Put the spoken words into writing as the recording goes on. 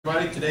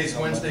Everybody, today's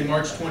Wednesday,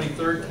 March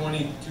 23rd,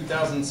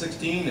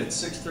 2016.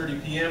 It's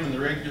 6:30 p.m. and the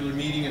regular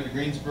meeting of the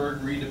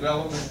Greensburg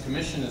Redevelopment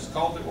Commission is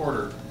called to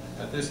order.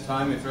 At this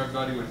time, if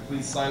everybody would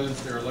please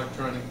silence their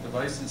electronic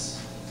devices.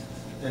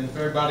 And if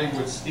everybody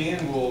would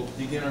stand, we'll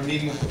begin our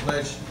meeting with the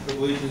Pledge of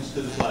Allegiance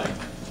to the flag.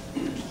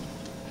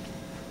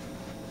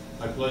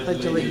 I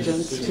pledge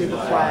allegiance to the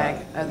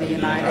flag of the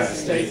United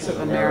States of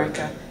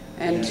America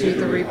and to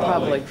the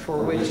republic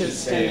for which it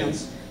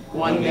stands,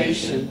 one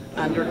nation,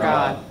 under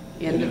God,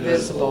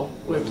 indivisible,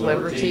 with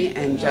liberty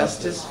and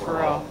justice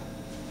for all.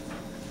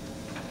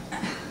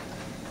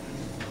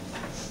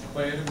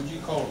 Claudia, would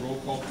you call a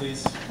roll call,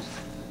 please?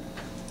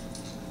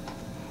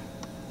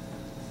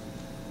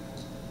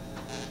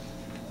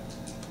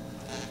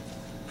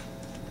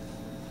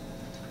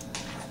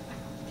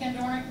 Ken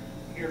Dorick?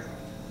 Here.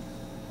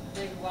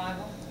 David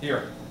Weigel?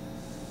 Here.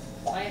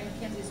 Diane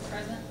McKenzie's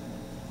present.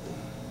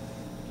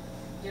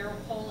 Daryl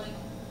Poling,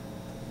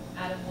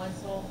 Adam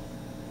Wenzel,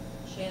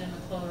 Shannon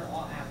McClure,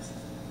 all absent.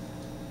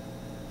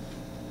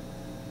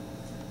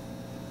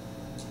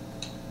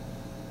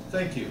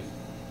 Thank you.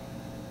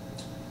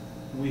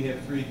 We have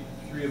three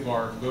of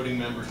our voting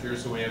members here,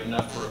 so we have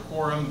enough for a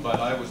quorum, but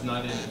I was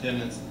not in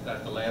attendance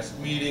at the last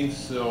meeting,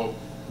 so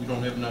we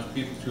don't have enough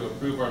people to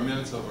approve our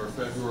minutes of our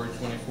February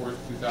 24th,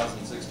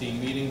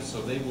 2016 meeting,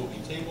 so they will be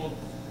tabled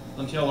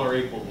until our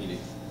April meeting.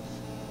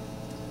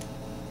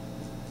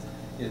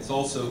 It's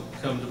also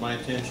come to my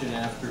attention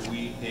after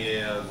we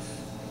have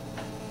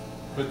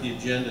put the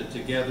agenda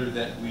together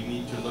that we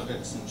need to look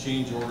at some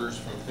change orders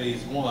from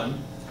phase one.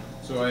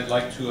 So I'd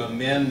like to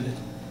amend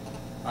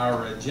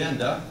our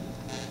agenda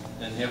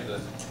and have the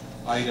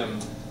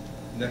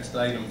next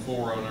item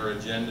 4 on our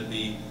agenda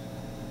be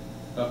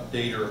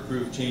update or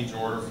approve change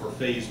order for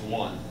phase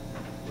one.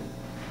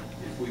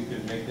 If we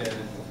could make that in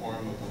the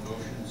form of a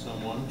motion,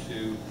 someone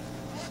to.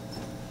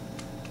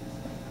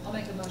 I'll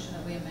make a motion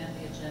that we amend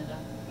the agenda.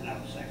 And I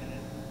will second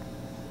it.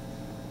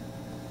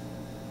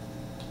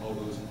 All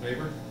those in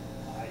favor?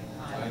 Aye.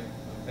 Aye.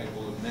 Okay,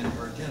 we'll amend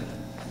our agenda.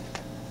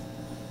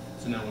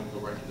 So now we'll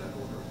go right to that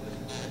order of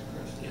business,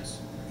 Chris? Yes.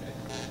 Okay.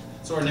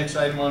 So our next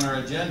item on our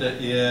agenda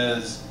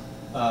is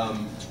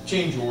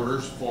change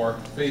orders for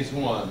phase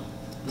one.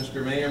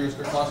 Mr. Mayor,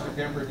 Mr.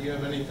 Foster-Kemper, do you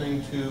have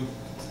anything to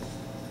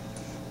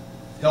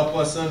help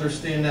us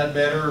understand that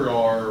better?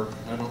 Or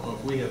I don't know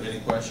if we have any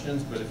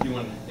questions, but if you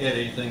want to add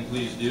anything,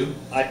 please do.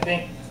 I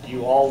think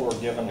you all were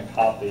given a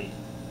copy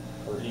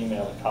or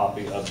emailed a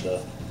copy of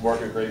the work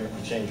agreement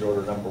and change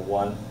order number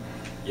 1.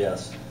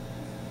 Yes.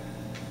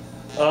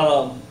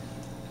 To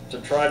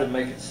try to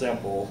make it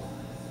simple,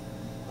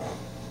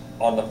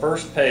 on the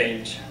first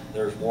page,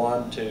 there's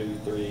 1, 2,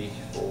 3,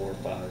 4,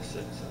 5, 6,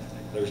 7, 8.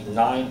 There's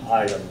 9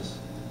 items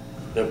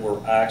that were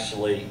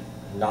actually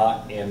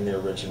not in the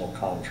original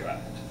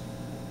contract.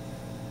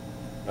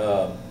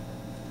 The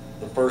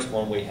first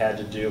one we had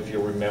to do, if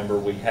you'll remember,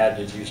 we had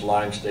to use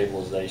lime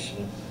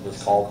stabilization. It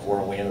was called for,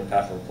 and we ended up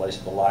having to replace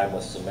the lime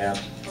with cement.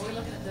 Are we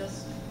looking at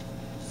this?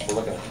 We're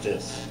looking at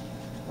this.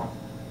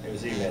 It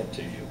was emailed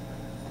to you.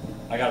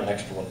 I got an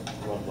extra one.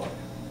 You want to look? I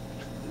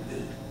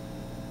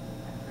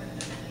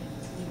printed everything,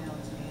 just email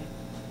it to me.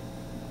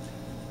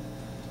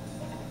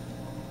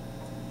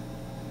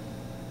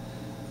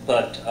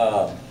 But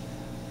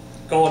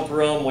going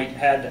through them, we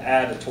had to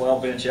add a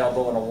 12-inch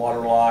elbow and a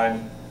water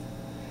line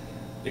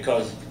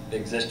because the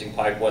existing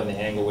pipe wasn't the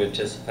angle we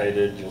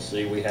anticipated. You'll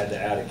see we had to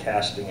add a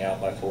casting out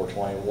by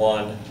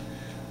 421.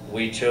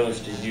 We chose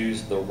to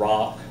use the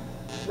rock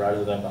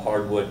rather than the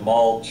hardwood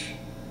mulch.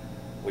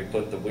 We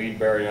put the weed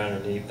barrier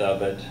underneath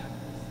of it.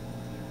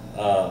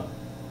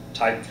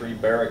 Type 3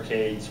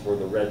 barricades were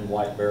the red and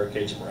white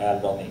barricades that were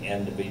added on the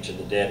end of each of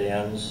the dead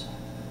ends.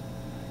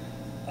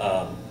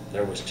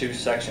 There was 2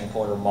 section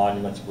corner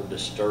monuments were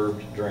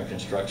disturbed during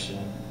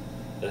construction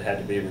that had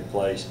to be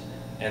replaced,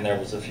 and there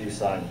was a few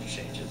signage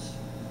changes.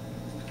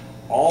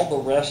 All the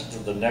rest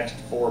of the next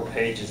 4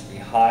 pages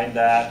behind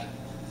that,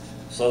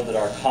 so that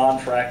our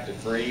contract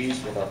agrees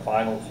with our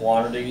final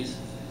quantities,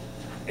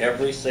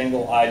 every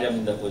single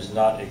item that was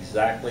not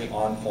exactly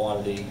on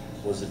quantity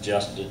was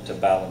adjusted to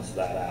balance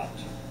that out.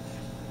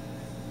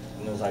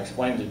 And as I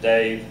explained to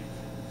Dave,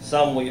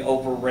 some we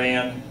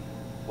overran.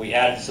 We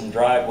added some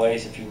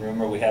driveways. If you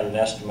remember, we had an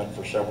estimate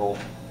for several,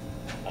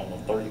 I don't know,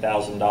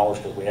 $30,000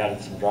 because we added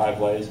some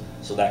driveways.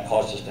 So that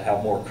caused us to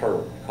have more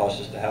curb. It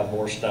caused us to have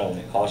more stone.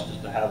 It caused us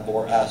to have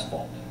more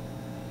asphalt.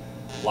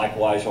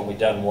 Likewise, when we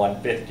done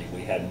 150,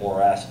 we had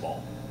more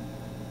asphalt,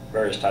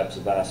 various types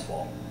of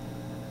asphalt.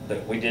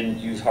 That we didn't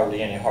use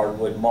hardly any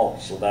hardwood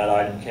mulch, so that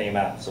item came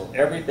out. So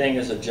everything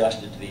is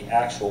adjusted to the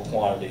actual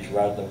quantities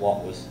rather than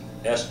what was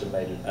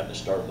estimated at the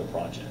start of the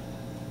project.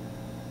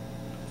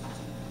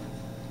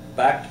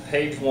 Back to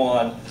page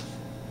 1,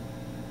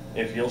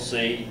 if you'll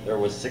see, there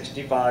was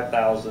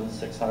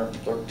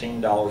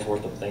 $65,613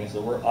 worth of things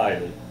that were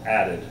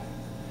added.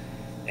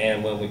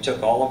 And when we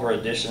took all of our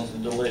additions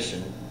and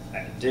deletions,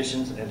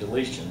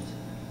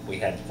 we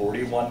had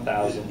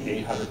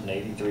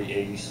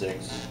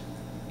 $41,883.86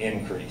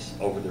 increase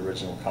over the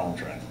original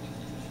contract.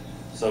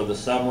 So the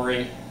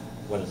summary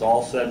when it's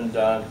all said and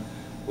done,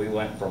 we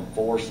went from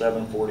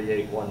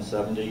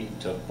 4,748,170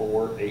 to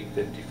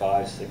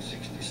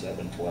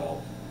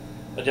 4,855,667.12,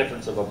 a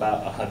difference of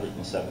about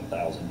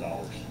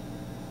 $107,000.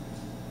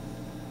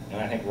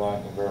 And I think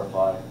Ron can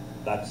verify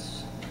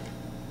that's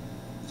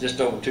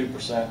just over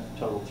 2%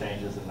 total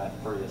changes, and that's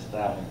pretty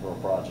astounding for a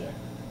project.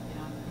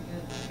 Yeah, pretty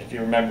good. If you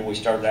remember, we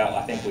started out,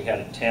 I think we had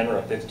a 10 or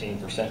a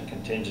 15%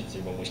 contingency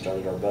when we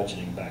started our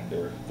budgeting back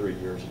there 3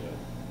 years ago.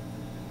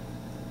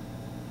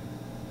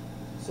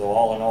 So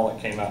all in all,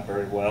 it came out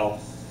very well.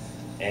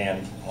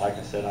 And like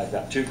I said, I've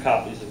got 2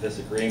 copies of this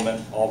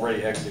agreement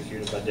already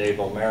executed by Dave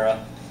O'Mara.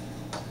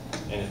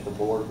 And if the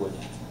board would,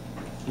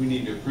 We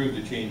need to approve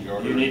the change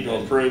order. you need to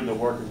approve the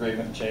work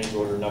agreement change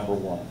order number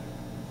 1.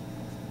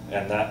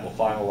 And that will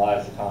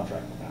finalize the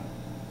contract amount.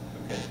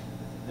 Okay.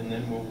 And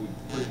then will we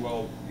pretty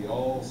well be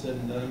all said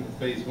and done with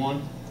phase 1?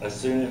 As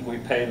soon as we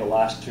pay the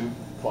last 2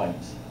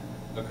 claims.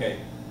 Okay.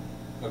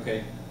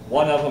 Okay.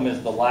 One of them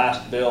is the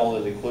last bill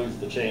that includes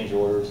the change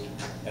orders,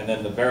 and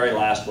then the very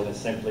last one is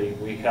simply,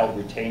 we held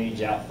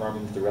retainage out from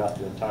them throughout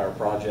the entire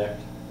project.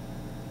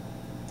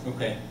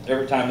 Okay.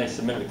 Every time they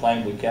submitted a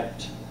claim, we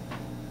kept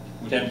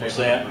We can pay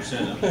 10%.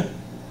 100% of it.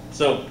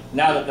 So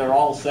now that they're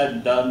all said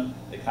and done,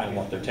 they kind of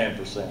want their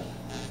 10%.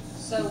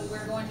 So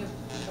we're going to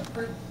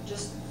approve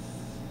just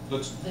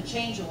Let's the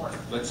change order.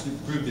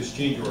 approve this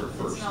change order It's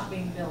first. not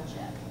being billed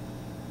yet.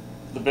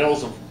 The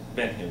bills have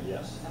been here,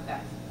 yes. Okay.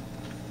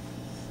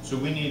 So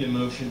we need a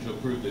motion to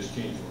approve this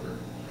change order.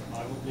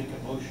 I would make a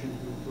motion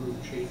to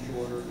approve change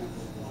order number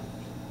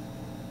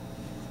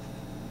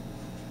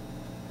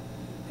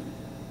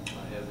 1.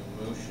 I have a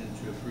motion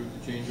to approve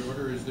the change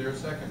order. Is there a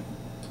second?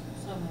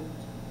 So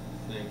moved.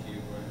 Thank you.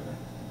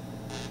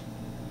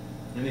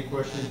 Any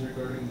questions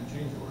regarding the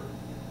change order?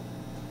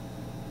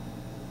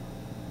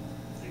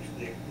 Thanks for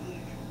the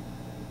explanation.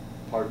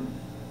 Pardon?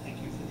 Thank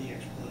you for the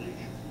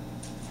explanation.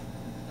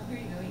 Oh, here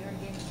you go, you already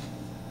gave me.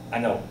 I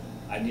know.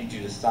 I need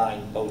you to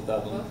sign both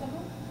of Both them. of them?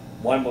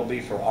 One will be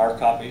for our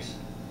copies,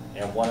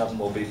 and one of them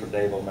will be for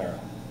Dave O'Mara.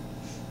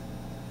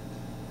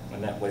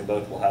 And that way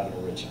both will have an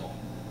original.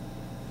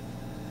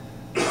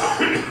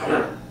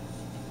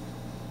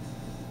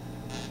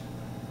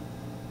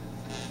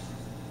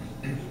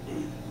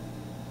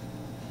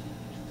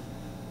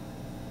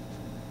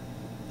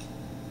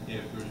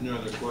 If there's no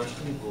other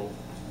questions, we'll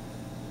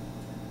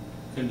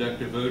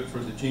conduct a vote for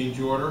the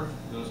change order.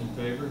 Those in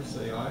favor,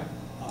 say aye.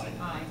 Aye.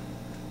 Aye.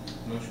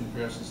 Motion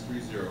passes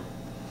 3-0.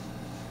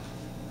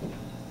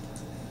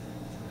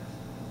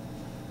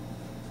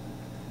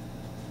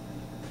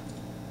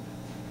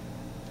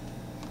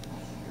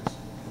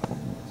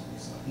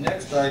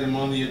 Next item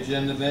on the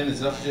agenda then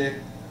is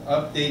update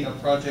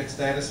of project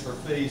status for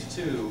phase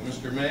 2.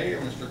 Mr. May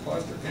or Mr.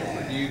 Cluster,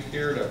 do you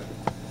care to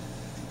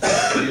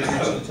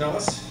tell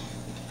us?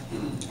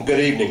 Good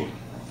evening.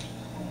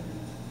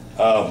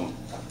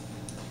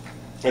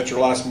 At your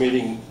last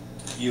meeting,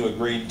 you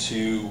agreed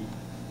to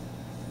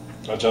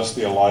adjust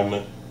the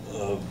alignment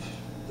of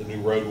the new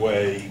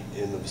roadway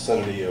in the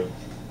vicinity of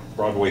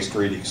Broadway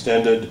Street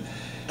Extended,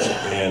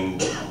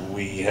 and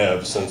we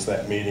have since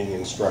that meeting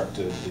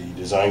instructed the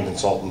design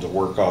consultant to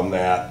work on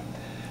that.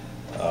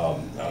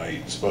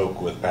 I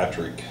spoke with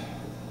Patrick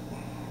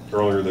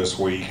earlier this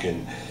week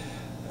and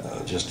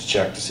just to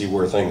check to see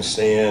where things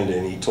stand,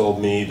 and he told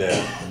me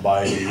that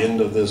by the end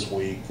of this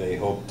week they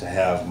hope to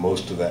have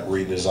most of that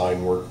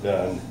redesign work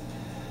done,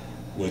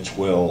 which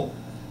will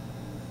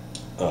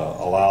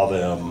allow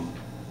them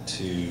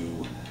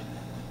to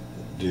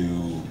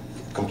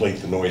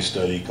complete the noise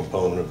study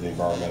component of the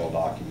environmental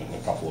document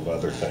and a couple of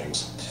other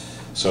things.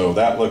 So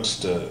that looks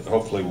to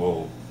hopefully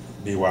will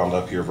be wound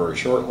up here very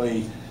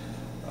shortly.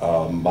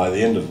 By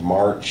the end of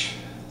March,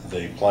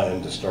 they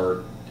plan to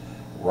start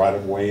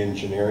right-of-way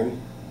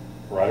engineering.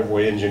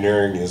 Right-of-way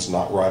engineering is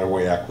not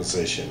right-of-way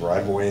acquisition.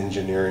 Right-of-way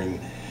engineering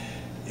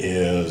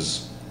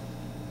is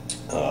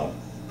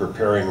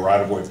preparing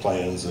right-of-way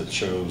plans that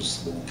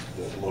shows the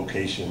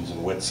locations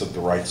and widths of the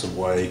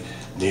rights-of-way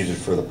needed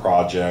for the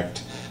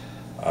project.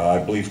 I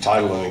believe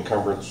title and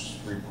encumbrance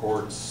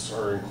reports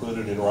are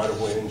included in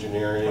right-of-way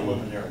engineering.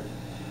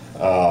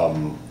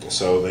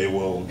 So they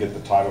will get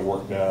the title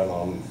work done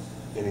on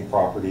any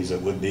properties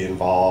that would be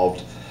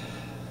involved.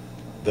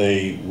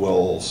 They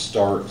will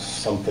start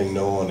something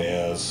known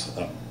as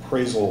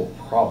appraisal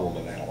problem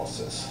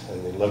analysis,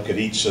 and they look at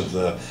each of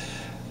the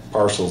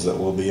parcels that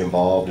will be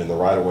involved in the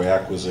right-of-way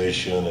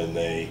acquisition, and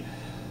they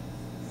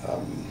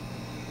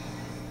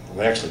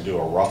actually do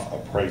a rough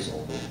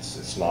appraisal.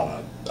 It's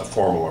not a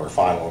formal or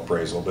final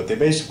appraisal, but they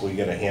basically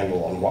get a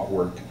handle on what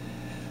work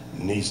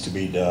needs to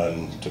be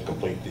done to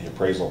complete the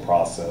appraisal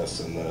process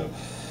and the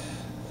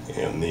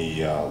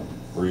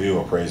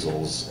review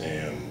appraisals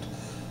and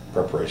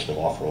preparation of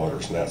offer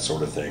letters and that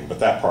sort of thing. But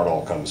that part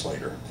all comes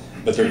later.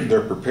 But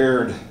they're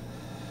prepared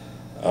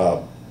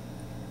to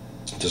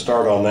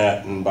start on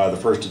that, and by the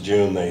 1st of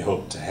June they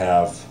hope to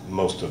have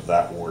most of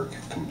that work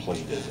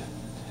completed.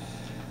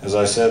 As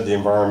I said, the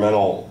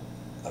environmental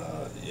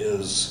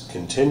is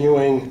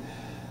continuing.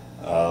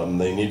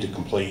 They need to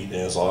complete,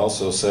 as I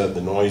also said,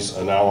 the noise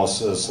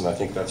analysis, and I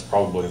think that's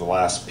probably the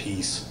last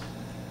piece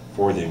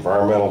for the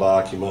environmental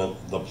document.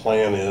 The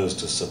plan is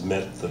to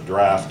submit the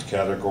draft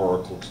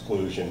categorical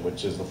exclusion,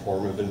 which is the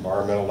form of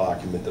environmental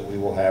document that we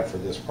will have for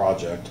this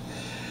project.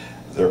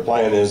 Their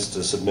plan is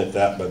to submit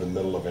that by the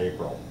middle of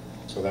April.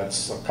 So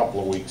that's a couple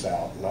of weeks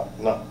out,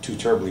 not too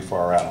terribly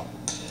far out.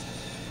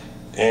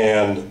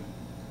 And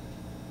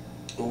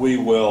we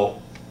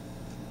will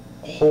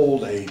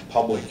hold a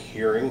public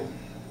hearing.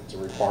 It's a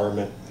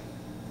requirement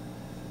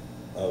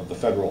of the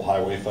federal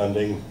highway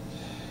funding.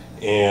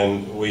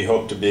 And we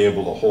hope to be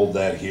able to hold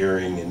that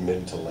hearing in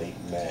mid to late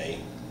May.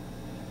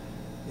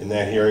 In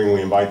that hearing,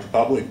 we invite the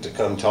public to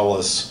come tell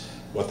us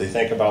what they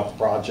think about the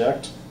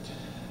project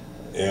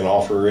and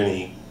offer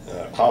any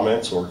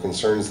comments or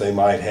concerns they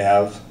might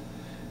have.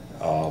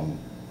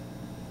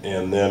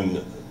 And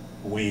then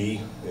we,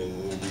 and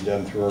it will be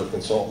done through our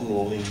consultant,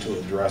 will need to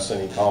address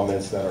any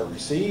comments that are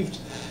received.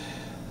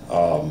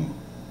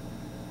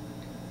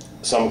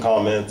 Some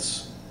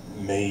comments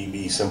may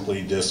be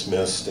simply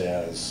dismissed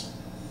as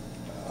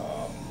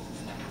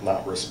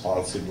not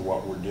responsive to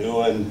what we're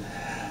doing.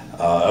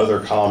 Other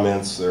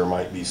comments, there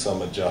might be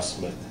some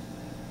adjustment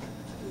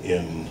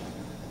in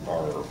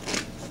our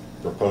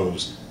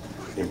proposed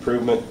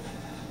improvement.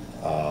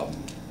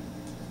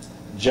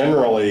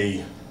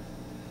 Generally,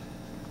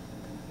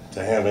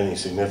 to have any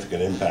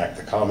significant impact,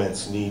 the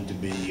comments need to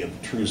be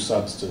of true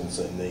substance,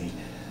 and they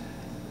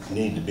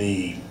need to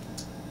be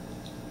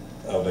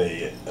of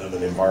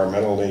an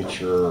environmental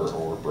nature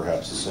or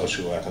perhaps a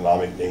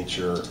socioeconomic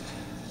nature.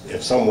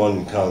 If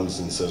someone comes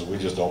and says, we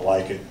just don't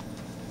like it,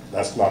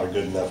 that's not a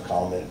good enough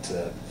comment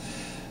to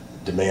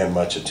demand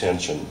much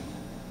attention.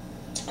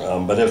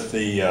 But if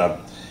we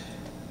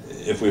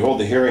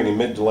hold the hearing in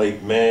mid to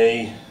late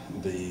May,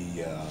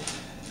 the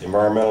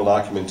environmental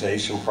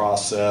documentation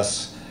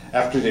process,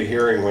 after the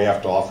hearing we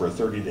have to offer a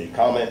 30-day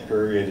comment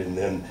period, and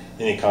then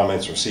any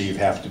comments received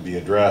have to be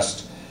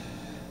addressed.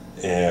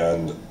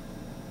 And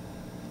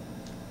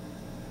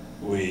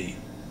we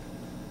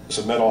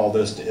submit all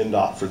this to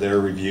NDOT for their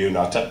review.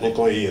 Now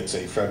technically it's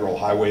a Federal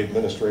Highway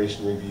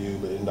Administration review,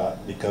 but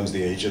NDOT becomes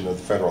the agent of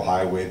the Federal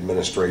Highway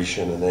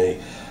Administration, and they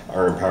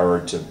are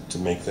empowered to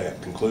make that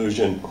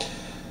conclusion.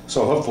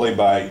 So hopefully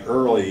by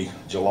early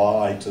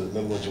July to the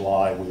middle of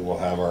July, we will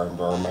have our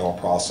environmental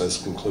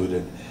process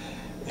concluded,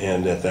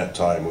 and at that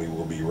time we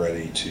will be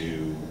ready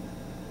to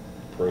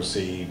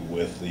proceed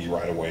with the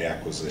right-of-way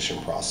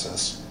acquisition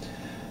process.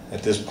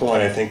 At this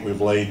point, I think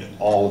we've laid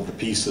all of the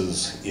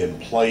pieces in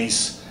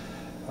place.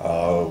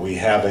 We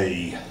have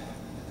a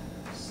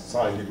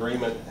signed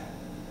agreement.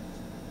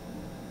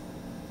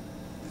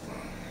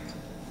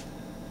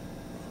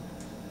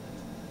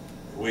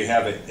 We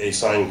have a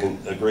signed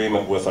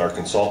agreement with our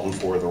consultant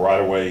for the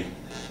right-of-way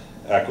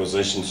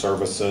acquisition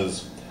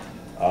services.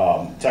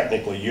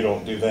 Technically, you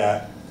don't do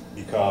that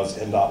because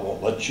NDOT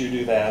won't let you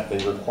do that.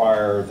 They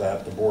require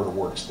that the Board of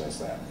Works does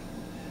that.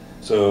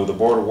 So the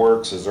Board of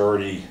Works has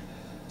already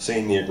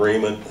seen the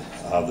agreement.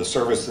 The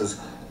services,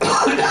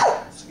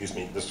 excuse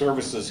me, the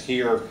services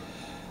here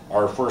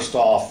are first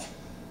off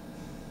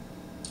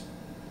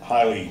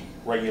highly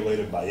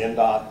regulated by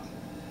NDOT,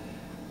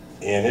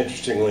 and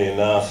interestingly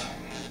enough,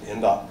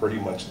 NDOT pretty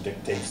much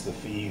dictates the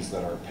fees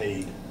that are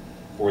paid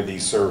for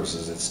these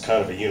services. It's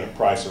kind of a unit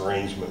price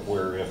arrangement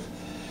where if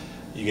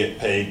you get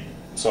paid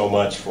so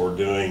much for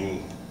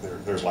doing,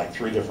 there's like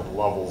 3 different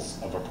levels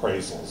of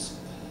appraisals.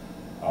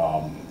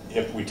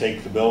 If we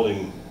take the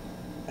building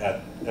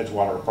at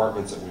Edgewater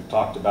Apartments that we've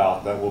talked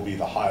about, that will be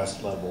the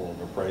highest level of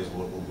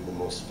appraisal. It will be the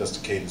most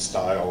sophisticated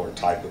style or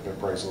type of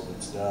appraisal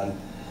that's done.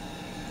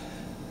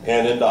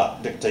 And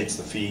NDOT dictates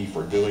the fee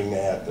for doing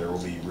that. There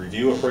will be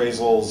review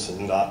appraisals,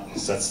 and NDOT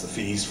sets the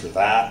fees for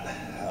that.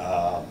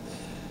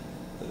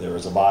 There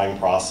is a buying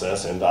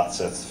process, NDOT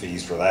sets the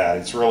fees for that.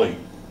 It's really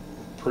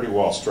pretty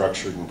well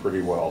structured and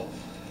pretty well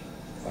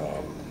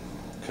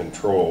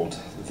controlled.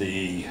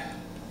 The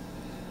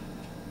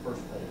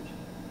First page.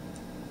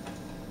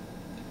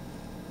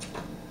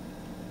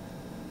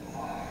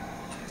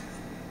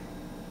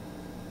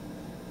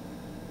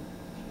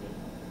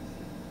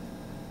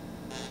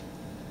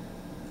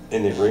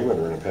 in the agreement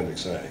or in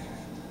Appendix A? On the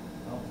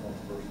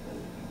first page.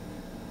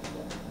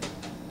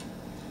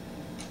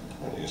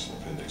 I think it's in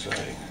Appendix A.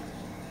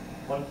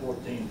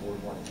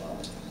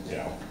 114,425.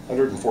 Yeah,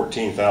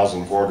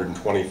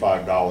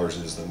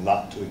 $114,425 is the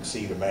not to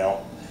exceed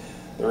amount.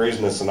 The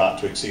reason it's a not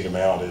to exceed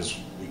amount is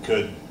we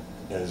could,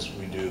 as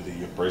we do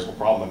the appraisal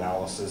problem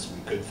analysis, we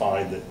could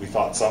find that we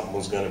thought something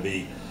was going to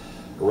be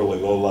a really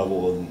low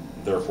level and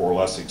therefore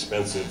less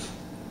expensive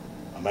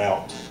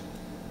amount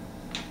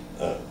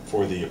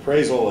for the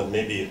appraisal, and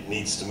maybe it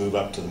needs to move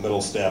up to the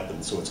middle step,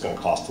 and so it's going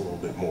to cost a little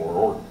bit more,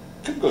 or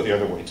it could go the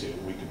other way too.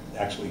 We could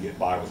actually get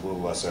by with a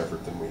little less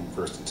effort than we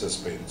first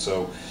anticipated.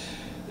 So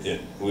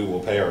we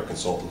will pay our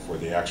consultant for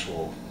the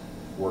actual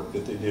work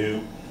that they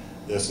do.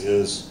 This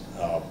is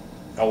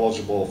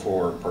eligible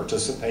for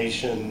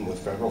participation with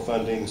federal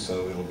funding,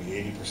 so it'll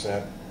be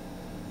 80%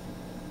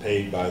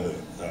 paid by the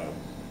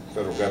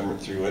federal government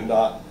through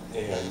NDOT,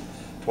 and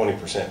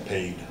 20%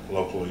 paid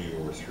locally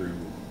or through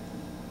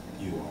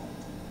you all.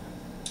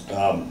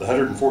 The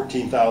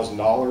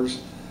 $114,000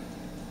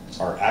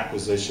 are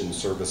acquisition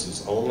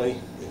services only.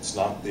 It's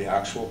not the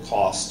actual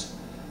cost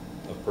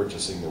of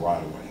purchasing the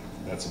right-of-way.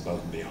 That's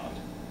above and beyond.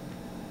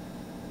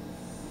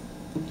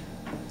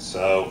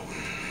 So,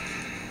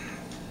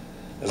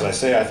 as I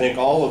say, I think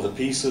all of the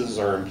pieces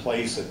are in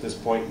place at this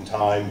point in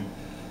time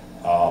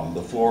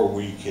before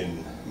we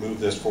can move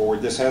this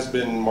forward. This has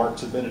been, Mark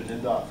submitted to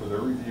NDOT for their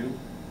review.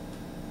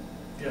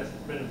 Yes,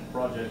 it's been a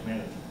project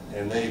manager.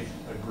 And they've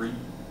agreed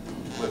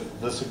with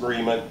this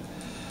agreement.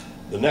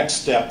 The next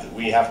step that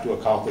we have to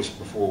accomplish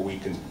before we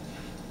can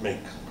make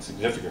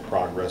significant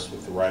progress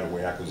with the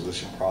right-of-way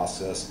acquisition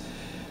process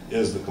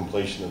is the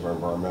completion of our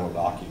environmental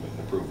document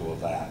and approval of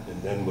that.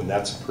 And then when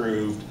that's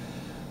approved,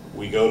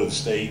 we go to the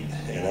state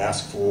and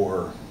ask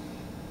for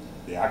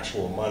the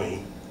actual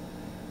money.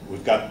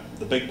 We've got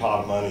the big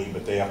pot of money,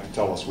 but they have to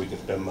tell us we can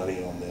spend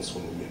money on this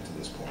when we get to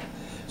this point.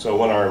 So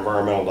when our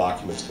environmental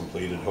document's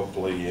completed,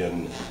 hopefully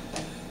in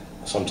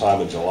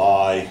sometime in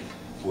July,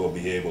 we'll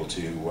be able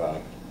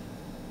to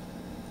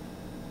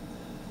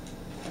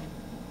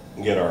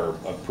get our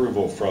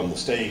approval from the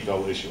state.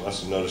 They'll issue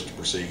us a notice to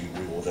proceed.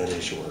 We will then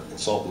issue our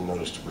consultant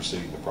notice to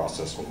proceed, and the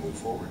process will move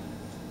forward.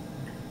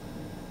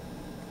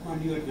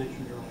 Ron, you had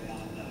mentioned early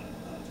on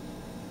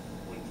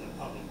with the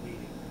public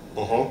meeting,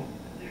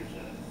 there's a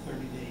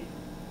 30-day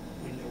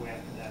window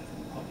after that for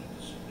the public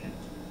to submit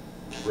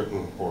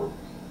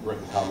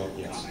Written comment,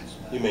 yes. comments.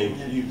 You may,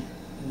 And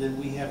then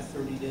we have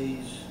 30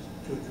 days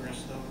to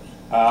address those?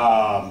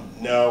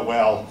 no,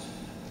 well,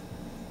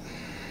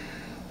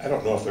 I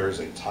don't know if there's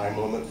a time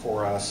limit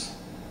for us,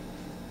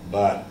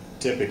 but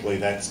typically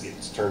that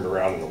gets turned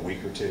around in a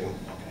week or two.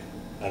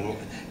 Okay. And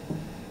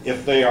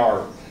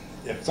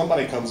if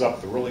somebody comes up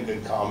with a really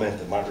good comment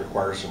that might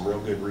require some real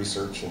good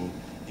research and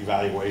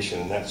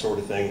evaluation and that sort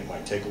of thing, it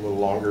might take a little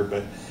longer,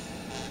 but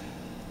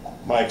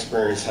my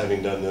experience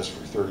having done this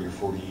for 30 or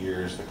 40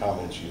 years, the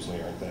comments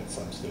usually aren't that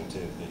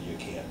substantive that you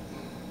can't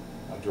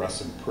address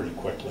them pretty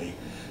quickly.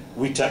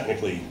 I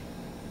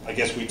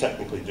guess we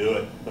technically do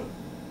it, but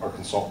our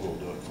consultant will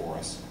do it for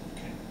us.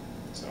 Okay.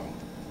 So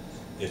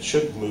it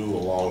should move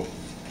along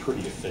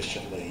pretty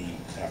efficiently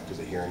after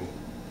the hearing.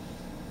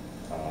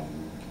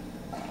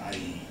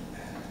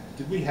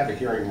 Did we have a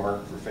hearing,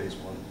 Mark, for phase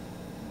 1?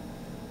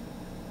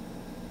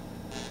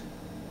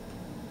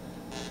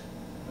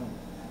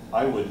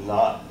 I would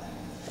not,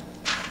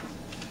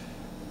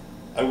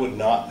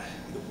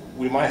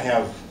 we might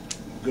have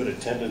good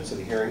attendance at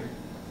a hearing,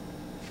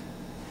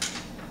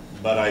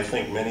 but I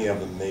think many of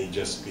them may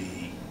just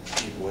be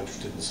people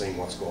interested in seeing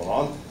what's going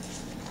on,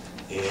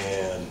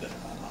 and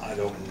I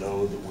don't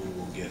know that we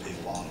will get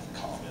a lot of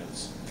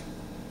comments.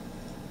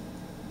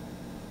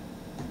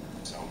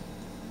 So,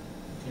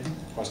 Okay.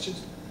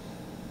 questions?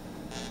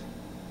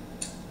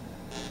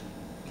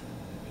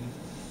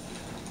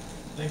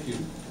 Thank you.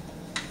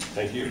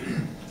 Thank you.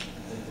 I'm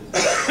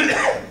going to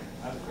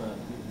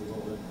give you a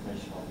little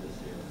information on this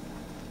here.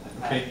 I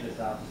Okay. passed this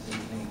out this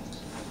evening.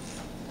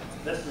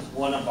 This is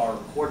one of our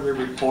quarterly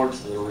reports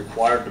that are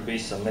required to be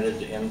submitted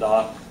to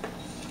NDOT.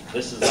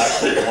 This is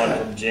actually one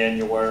from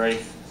January.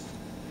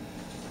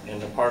 And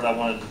the part I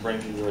wanted to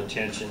bring to your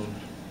attention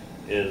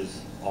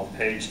is on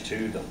page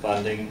 2, the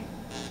funding.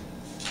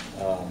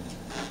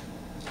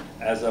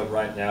 As of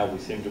right now, we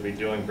seem to be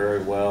doing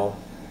very well.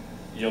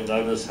 You'll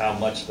notice how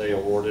much they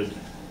awarded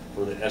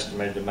for the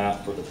estimated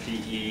amount for the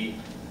PE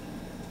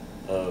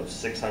of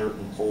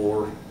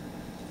 $604,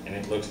 and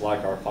it looks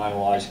like our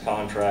finalized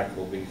contract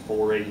will be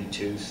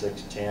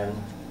 $482,610,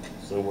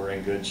 so we're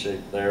in good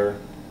shape there.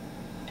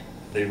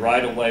 The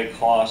right-of-way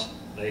cost,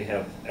 they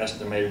have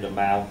estimated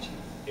amount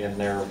in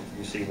there.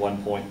 You see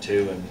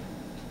 1.2, and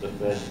the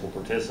feds will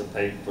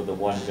participate for the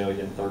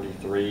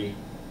 $1,033,000.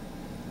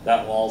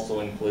 That will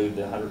also include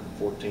the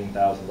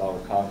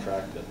 $114,000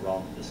 contract that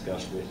Ron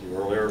discussed with you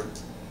earlier.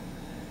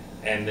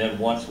 And then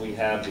once we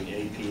have the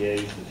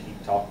APA that he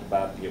talked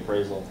about, the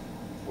appraisal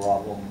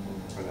problem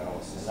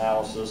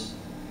analysis,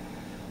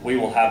 we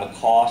will have a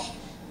cost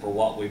for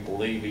what we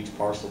believe each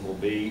parcel will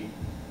be,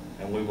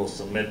 and we will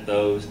submit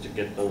those to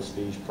get those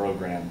fees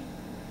programmed.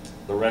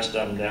 The rest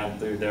of them down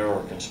through there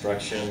are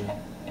construction,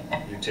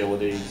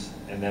 utilities,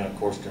 and then of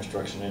course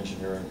construction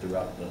engineering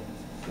throughout the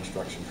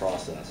construction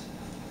process.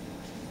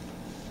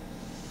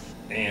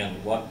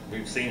 And what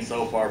we've seen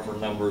so far for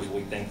numbers,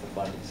 we think the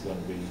funding is going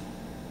to be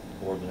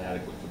more than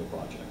adequate for the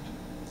project.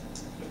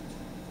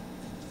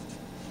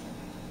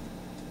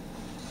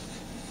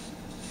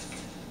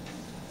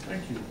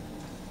 Thank you.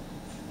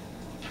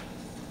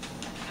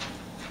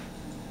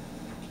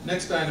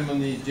 Next item on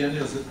the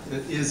agenda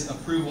is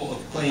approval of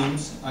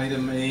claims.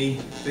 Item A,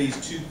 Phase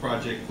 2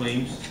 project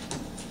claims.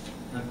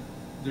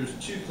 There's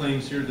 2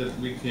 claims here that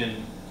we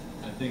can,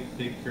 I think,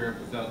 take care of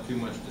without too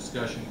much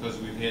discussion because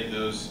we've had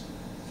those.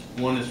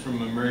 One is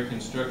from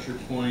American Structure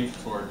Point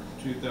for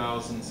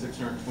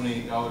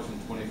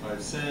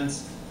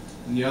 $2,628.25,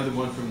 and the other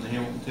one from the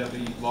Hamilton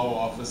Tempe Law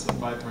Office of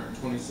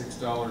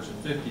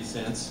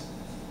 $526.50.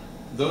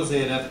 those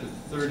add up to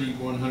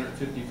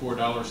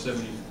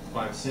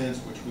 $3,154.75,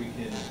 which we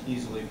can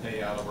easily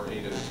pay out of our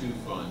 802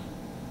 fund.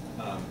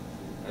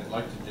 I'd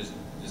like to just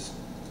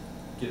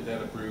get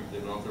that approved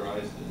and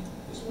authorized and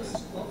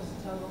dispensed. What was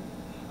the total?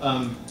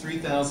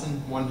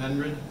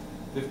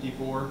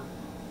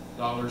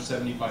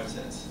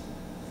 $3,154.75.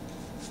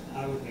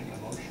 I would make a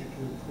motion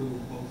to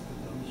approve both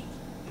of those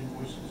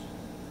invoices.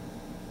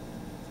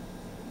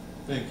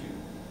 Thank you.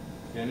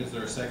 Ken, is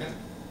there a second?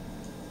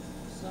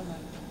 So much.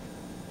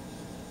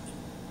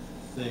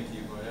 Thank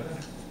you, Vieta.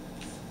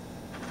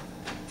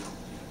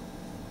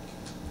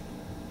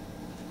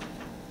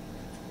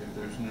 If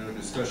there's no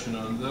discussion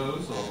on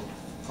those, I'll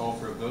call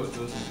for a vote.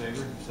 Those in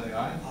favor, say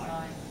aye.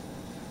 Aye.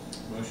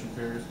 Motion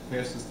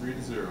passes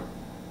 3-0.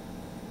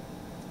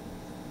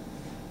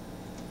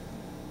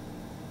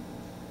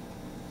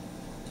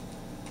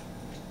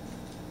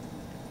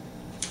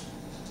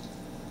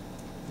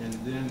 And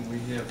then we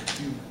have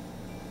two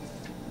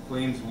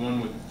claims,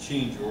 one with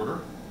change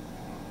order.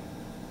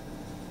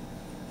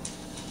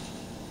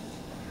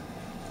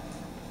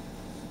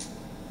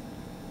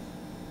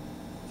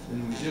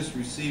 And we just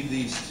received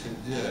these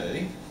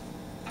today.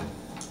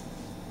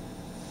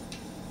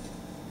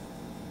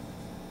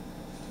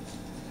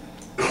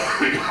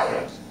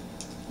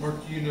 Mark,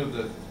 do you know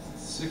the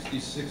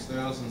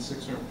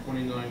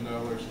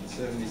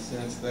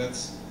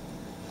 $66,629.70?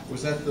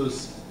 Was that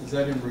those? Is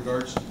that in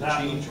regards to the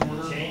That change was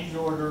order? the change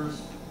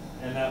orders,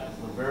 and that was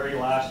the very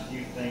last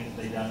few things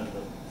they done at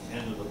the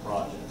end of the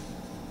project.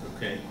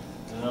 Okay.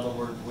 In other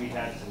words, we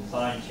had some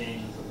sign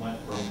changes that went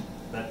from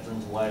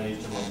Veterans Way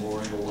to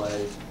Memorial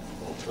Way,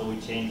 so we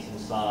changed some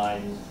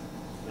signs.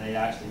 They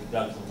actually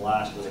dug some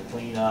blast with a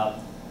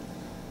cleanup.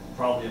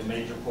 Probably a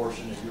major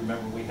portion, if you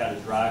remember, we had a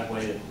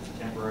driveway, a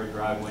temporary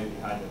driveway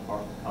behind the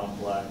apartment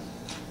complex.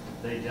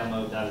 They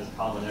demoed that as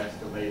common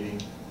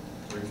excavating,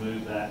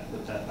 removed that,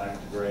 put that back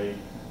to grade.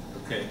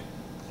 Okay.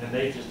 And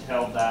they just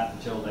held that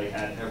until they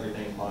had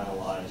everything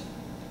finalized.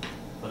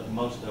 But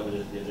most of it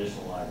is the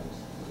additional items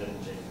within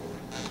the change order.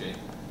 Okay.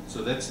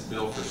 So that's the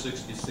bill for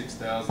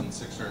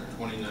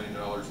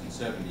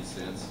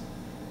 $66,629.70.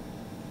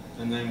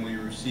 And then we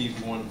received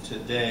one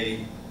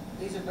today.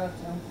 These are both,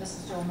 this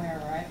is to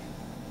O'Mara, right?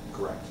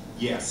 Correct.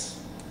 Yes.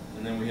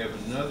 And then we have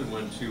another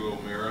one to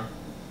O'Mara.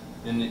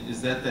 And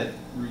is that That's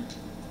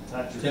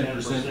your 10%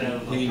 10%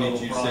 of the payment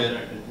total you project said?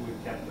 that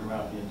we've kept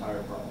throughout the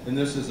entire project. And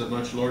this is a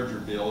much larger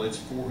bill. It's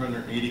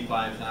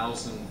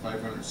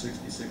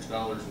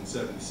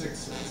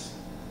 $485,566.76.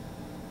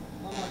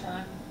 One more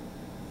time.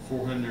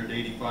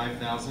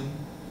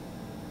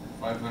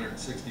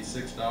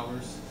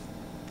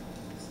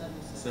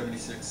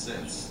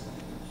 $485,566.76.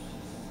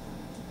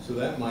 So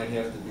that might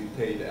have to be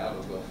paid out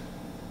of a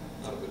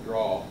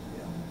draw.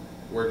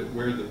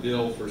 Where the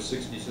bill for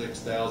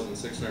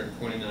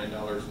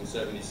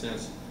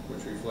 $66,629.70,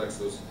 which reflects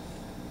those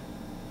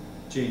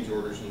change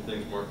orders and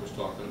things Mark was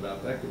talking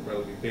about, that could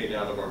probably be paid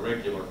out of our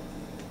regular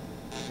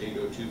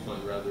 802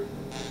 fund rather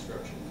than the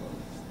construction fund.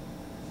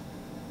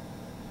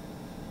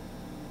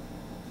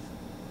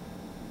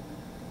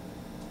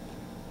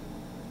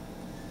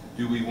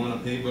 Do we want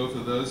to pay both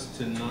of those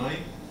tonight?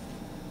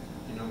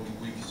 You know,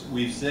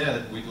 we've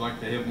said we'd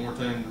like to have more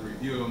time to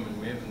review them, and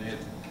we haven't had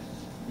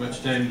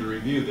much time to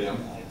review them.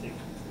 I think,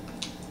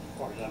 as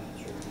far as I'm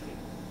concerned, we can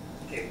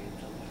table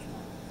so much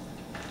more,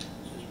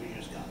 since we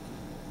just got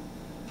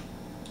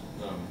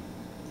them.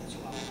 That's a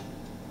lot of money.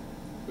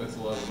 That's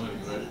a lot of money,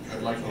 and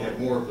I'd like to have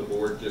more of the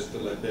board just to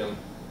let them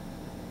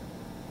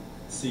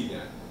see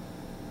that.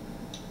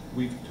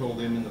 We've told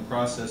them in the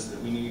process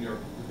that we need the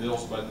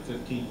bills by the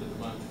 15th of the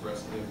month for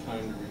us to have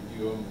time to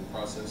review them and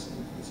process them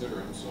and consider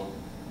them, so.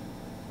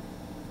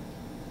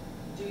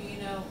 Do you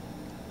know,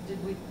 did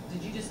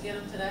you just get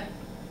them today?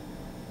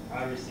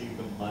 I received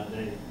them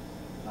Monday,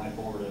 and I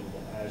forwarded them to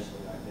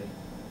Ashley, I think,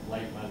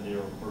 late Monday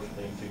or first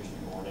thing Tuesday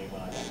morning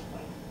when I got the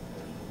plane.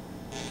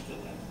 Still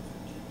have the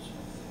 15th, so.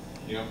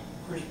 Yeah.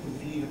 Chris, would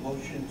we need a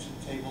motion to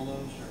table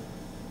those, or?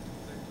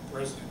 The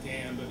president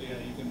can, but yeah,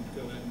 you can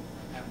go ahead and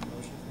have a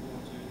motion if you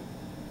want to.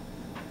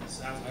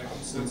 Sounds like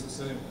consensus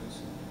anyways.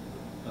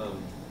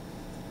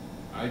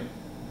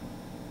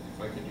 If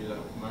I can do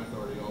that with my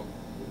authority, we'll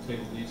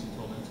table these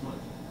until next month.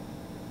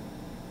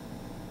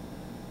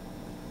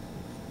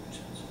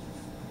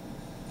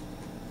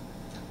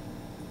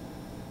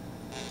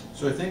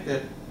 So I think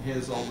that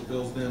has all the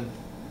bills then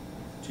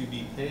to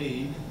be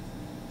paid.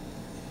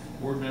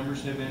 Board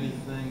members have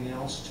anything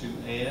else to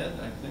add?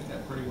 I think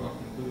that pretty well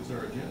concludes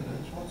our agenda.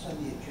 That's what's on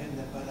the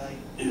agenda, but I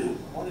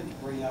wanted to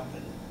bring up,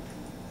 and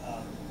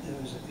there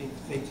was a big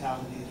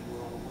fatality that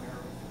we're all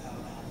aware of out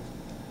on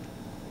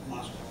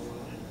Moscow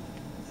Road and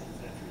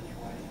Veterans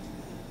Way.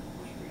 And of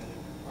course, we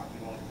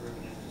probably all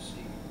driven in to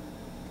see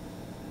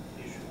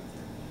the issue up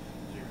there.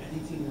 Is there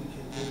anything we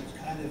can do? It's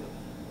kind of,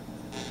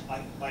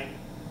 my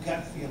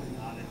gut feeling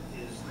on it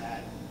is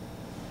that,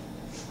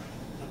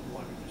 number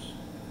one, it was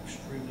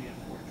extremely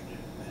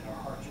unfortunate, and our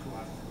hearts go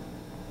out for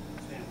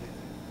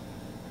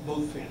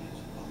both families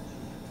involved in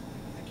it.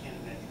 I can't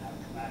imagine how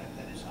traumatic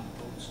that is on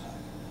both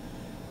sides.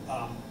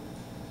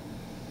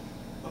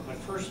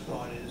 first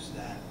thought is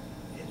that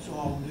it's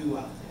all new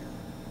out there,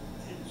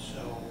 and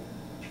so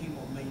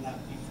people may not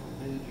be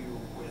familiar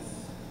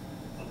with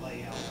the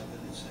layout of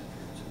it, et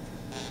cetera, et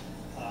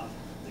cetera.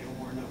 There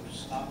were no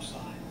stop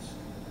signs.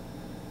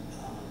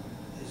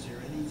 Is there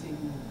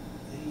anything,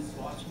 any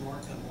thoughts,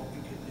 Mark, on what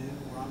we could do,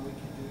 Ron, we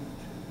could do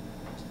to,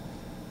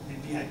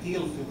 it'd be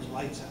ideal if there was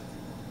lights out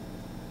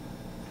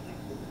there.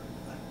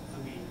 Like, I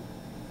mean,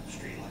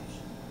 street lights.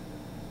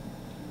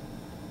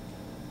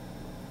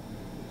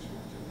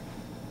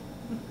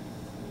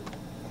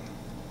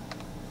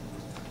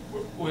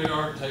 We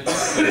are taking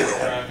the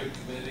traffic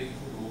committee,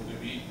 we will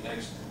meet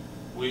next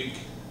week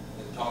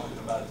and talking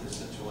about this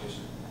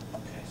situation.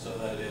 Okay. So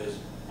that is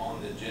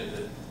on the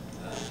agenda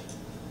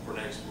for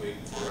next week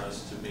for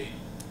us to meet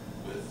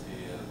with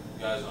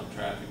the guys on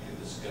traffic and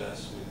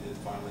discuss. We did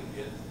finally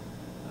get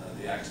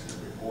the accident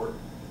report,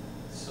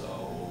 so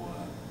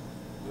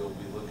we'll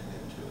be looking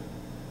into it.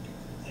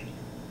 Thank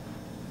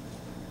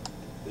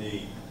you.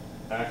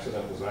 The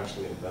accident was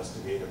actually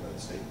investigated by the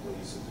state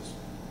police and just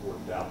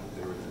worked out that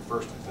they were there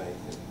first, I think,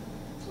 and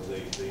so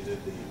they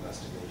did the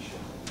investigation.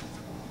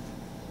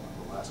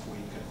 Last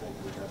week, I think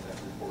we got that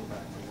report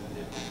back from them.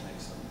 Yeah,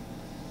 makes sense.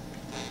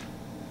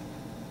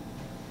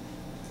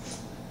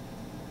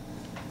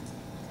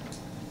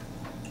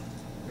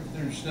 If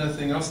there's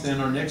nothing else,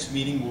 then our next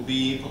meeting will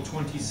be April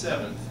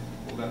 27th.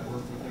 Will that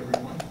work with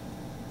everyone?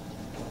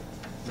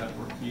 Does that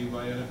work for you,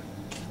 Vieta?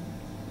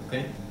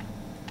 Okay.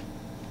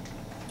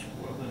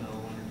 Well, then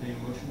I'll entertain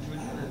a motion to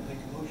I adjourn. will make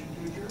a motion to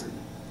adjourn.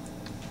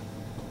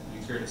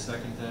 You care to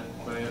second that,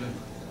 Vieta?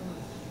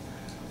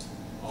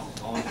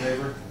 All in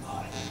favor?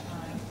 Aye.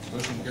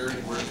 Motion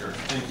carried, we're adjourned.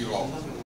 Thank you all.